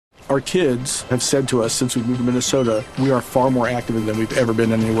Our kids have said to us since we moved to Minnesota, we are far more active than we've ever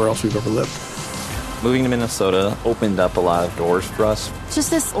been anywhere else we've ever lived. Moving to Minnesota opened up a lot of doors for us.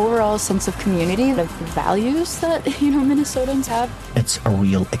 Just this overall sense of community, the values that, Minnesotans have. It's a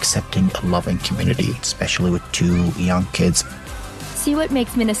real accepting, loving community, especially with 2 young kids. See what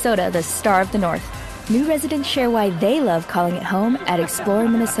makes Minnesota the star of the North. New residents share why they love calling it home at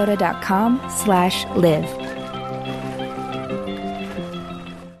exploreminnesota.com/live.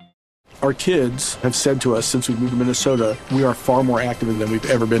 Our kids have said to us since we moved to Minnesota, we are far more active than we've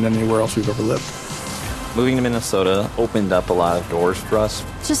ever been anywhere else we've ever lived. Moving to Minnesota opened up a lot of doors for us.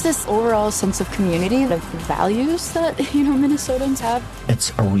 Just this overall sense of community, the values that, Minnesotans have.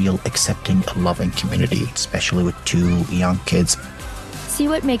 It's a real accepting, loving community, especially with 2 young kids. See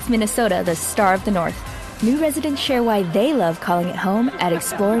what makes Minnesota the star of the North. New residents share why they love calling it home at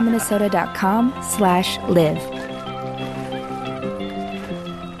exploreminnesota.com/live.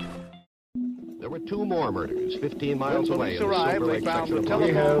 2 more murders 15 miles away. When police arrived, they found the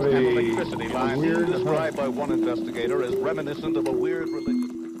telephone and electricity lines described by one investigator as reminiscent of a weird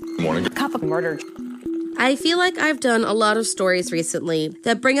religion. Cup of murder. I feel like I've done a lot of stories recently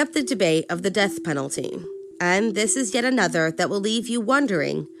that bring up the debate of the death penalty. And this is yet another that will leave you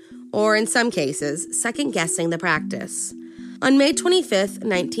wondering, or in some cases, second-guessing the practice. On May 25th,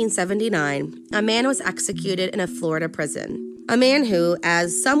 1979, a man was executed in a Florida prison. A man who,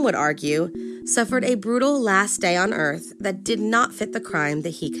 as some would argue, suffered a brutal last day on earth that did not fit the crime that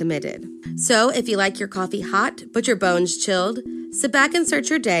he committed. So, if you like your coffee hot but your bones chilled, sit back and start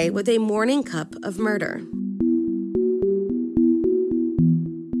your day with a morning cup of murder.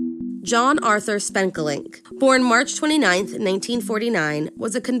 John Arthur Spenkelink, born March 29, 1949,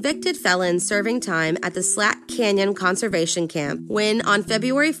 was a convicted felon serving time at the Slack Canyon Conservation Camp when, on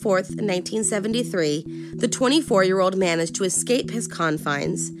February 4, 1973, the 24-year-old managed to escape his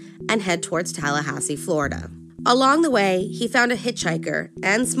confines and head towards Tallahassee, Florida. Along the way, he found a hitchhiker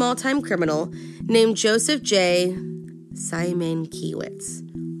and small-time criminal named Joseph J. Szymankiewicz.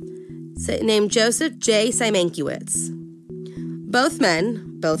 Both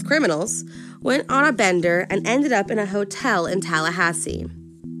men, both criminals, went on a bender and ended up in a hotel in Tallahassee.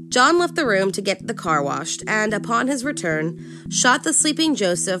 John left the room to get the car washed and, upon his return, shot the sleeping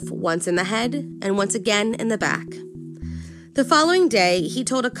Joseph once in the head and once again in the back. The following day, he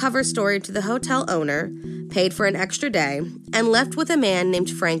told a cover story to the hotel owner, paid for an extra day, and left with a man named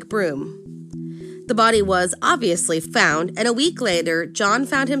Frank Broom. The body was obviously found, and a week later, John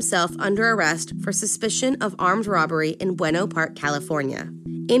found himself under arrest for suspicion of armed robbery in Bueno Park, California.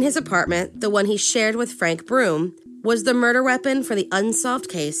 In his apartment, the one he shared with Frank Broom, was the murder weapon for the unsolved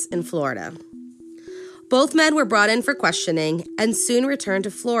case in Florida. Both men were brought in for questioning and soon returned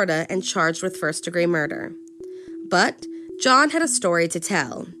to Florida and charged with first-degree murder. But John had a story to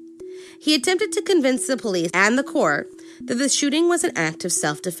tell. He attempted to convince the police and the court that the shooting was an act of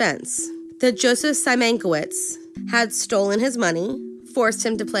self-defense, that Joseph Szymankiewicz had stolen his money, forced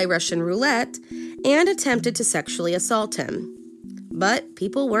him to play Russian roulette, and attempted to sexually assault him. But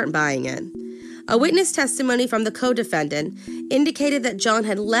people weren't buying it. A witness testimony from the co-defendant indicated that John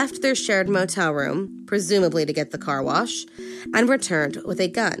had left their shared motel room, presumably to get the car wash, and returned with a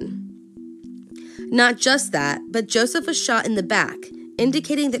gun. Not just that, but Joseph was shot in the back,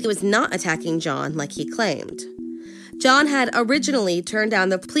 indicating that he was not attacking John like he claimed. John had originally turned down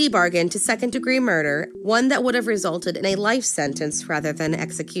the plea bargain to second-degree murder, one that would have resulted in a life sentence rather than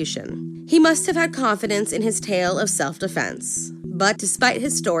execution. He must have had confidence in his tale of self-defense. But despite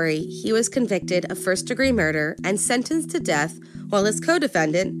his story, he was convicted of first-degree murder and sentenced to death, while his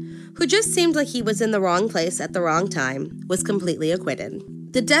co-defendant, who just seemed like he was in the wrong place at the wrong time, was completely acquitted.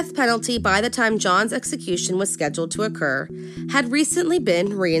 The death penalty, by the time John's execution was scheduled to occur, had recently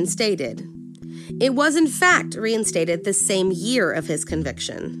been reinstated. It was, in fact, reinstated the same year of his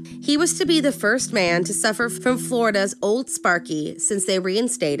conviction. He was to be the first man to suffer from Florida's Old Sparky since they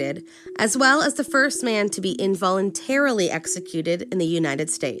reinstated, as well as the first man to be involuntarily executed in the United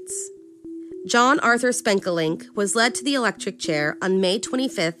States. John Arthur Spenkelink was led to the electric chair on May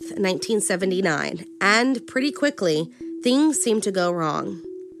 25, 1979, and pretty quickly, things seemed to go wrong.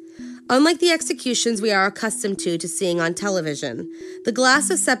 Unlike the executions we are accustomed to seeing on television, the glass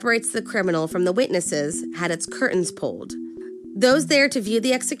that separates the criminal from the witnesses had its curtains pulled. Those there to view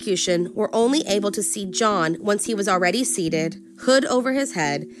the execution were only able to see John once he was already seated, hood over his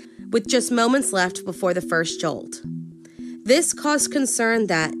head, with just moments left before the first jolt. This caused concern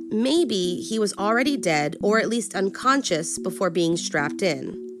that maybe he was already dead or at least unconscious before being strapped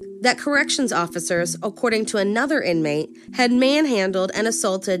in. That corrections officers, according to another inmate, had manhandled and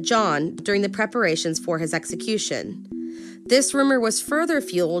assaulted John during the preparations for his execution. This rumor was further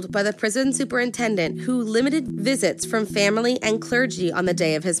fueled by the prison superintendent who limited visits from family and clergy on the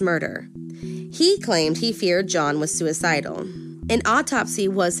day of his murder. He claimed he feared John was suicidal. An autopsy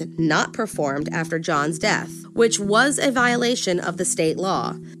was not performed after John's death, which was a violation of the state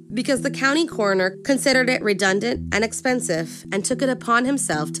law, because the county coroner considered it redundant and expensive and took it upon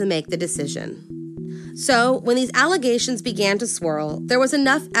himself to make the decision. So, when these allegations began to swirl, there was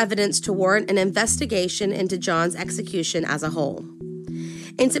enough evidence to warrant an investigation into John's execution as a whole.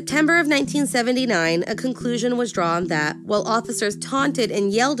 In September of 1979, a conclusion was drawn that, while officers taunted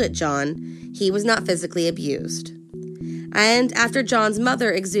and yelled at John, he was not physically abused. And after John's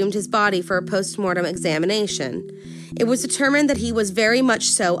mother exhumed his body for a post-mortem examination, it was determined that he was very much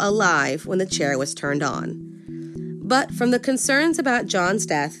so alive when the chair was turned on. But from the concerns about John's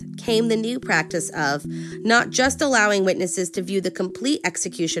death came the new practice of not just allowing witnesses to view the complete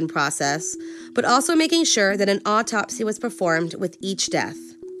execution process, but also making sure that an autopsy was performed with each death.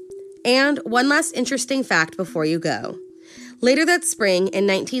 And one last interesting fact before you go. Later that spring in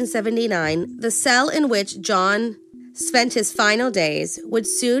 1979, the cell in which John spent his final days would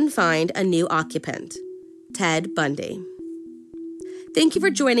soon find a new occupant, Ted Bundy. Thank you for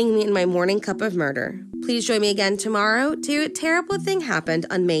joining me in my morning cup of murder. Please join me again tomorrow to hear a terrible thing happened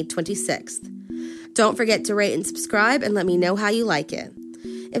on May 26th. Don't forget to rate and subscribe and let me know how you like it.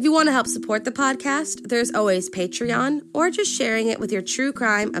 If you want to help support the podcast, there's always Patreon or just sharing it with your true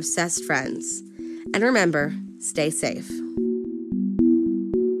crime obsessed friends. And remember, stay safe.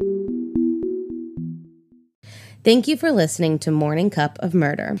 Thank you for listening to Morning Cup of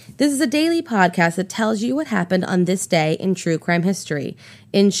Murder. This is a daily podcast that tells you what happened on this day in true crime history.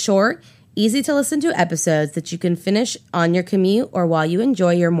 In short, easy to listen to episodes that you can finish on your commute or while you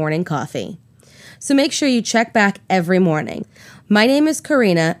enjoy your morning coffee. So make sure you check back every morning. My name is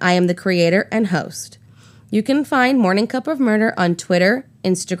Karina. I am the creator and host. You can find Morning Cup of Murder on Twitter,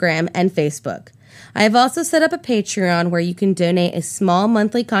 Instagram, and Facebook. I have also set up a Patreon where you can donate a small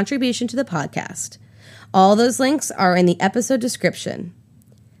monthly contribution to the podcast. All those links are in the episode description.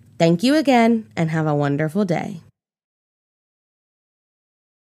 Thank you again, and have a wonderful day.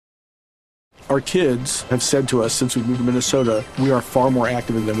 Our kids have said to us since we moved to Minnesota, we are far more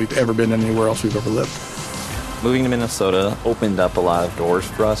active than we've ever been anywhere else we've ever lived. Moving to Minnesota opened up a lot of doors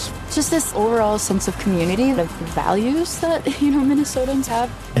for us. Just this overall sense of community, the values that, Minnesotans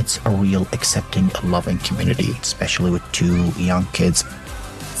have. It's a real accepting, loving community, especially with 2 young kids.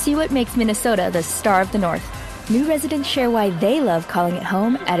 See what makes Minnesota the star of the North. New residents share why they love calling it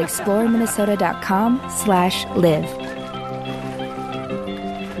home at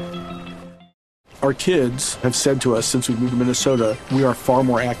exploreminnesota.com/live. Our kids have said to us since we moved to Minnesota, we are far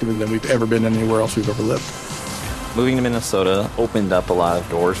more active than we've ever been anywhere else we've ever lived. Moving to Minnesota opened up a lot of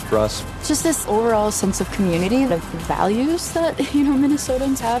doors for us. Just this overall sense of community, the values that,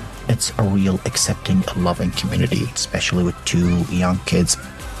 Minnesotans have. It's a real accepting, loving community, especially with 2 young kids.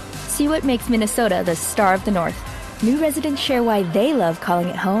 See what makes Minnesota the star of the North. New residents share why they love calling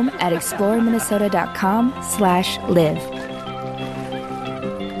it home at exploreminnesota.com/live.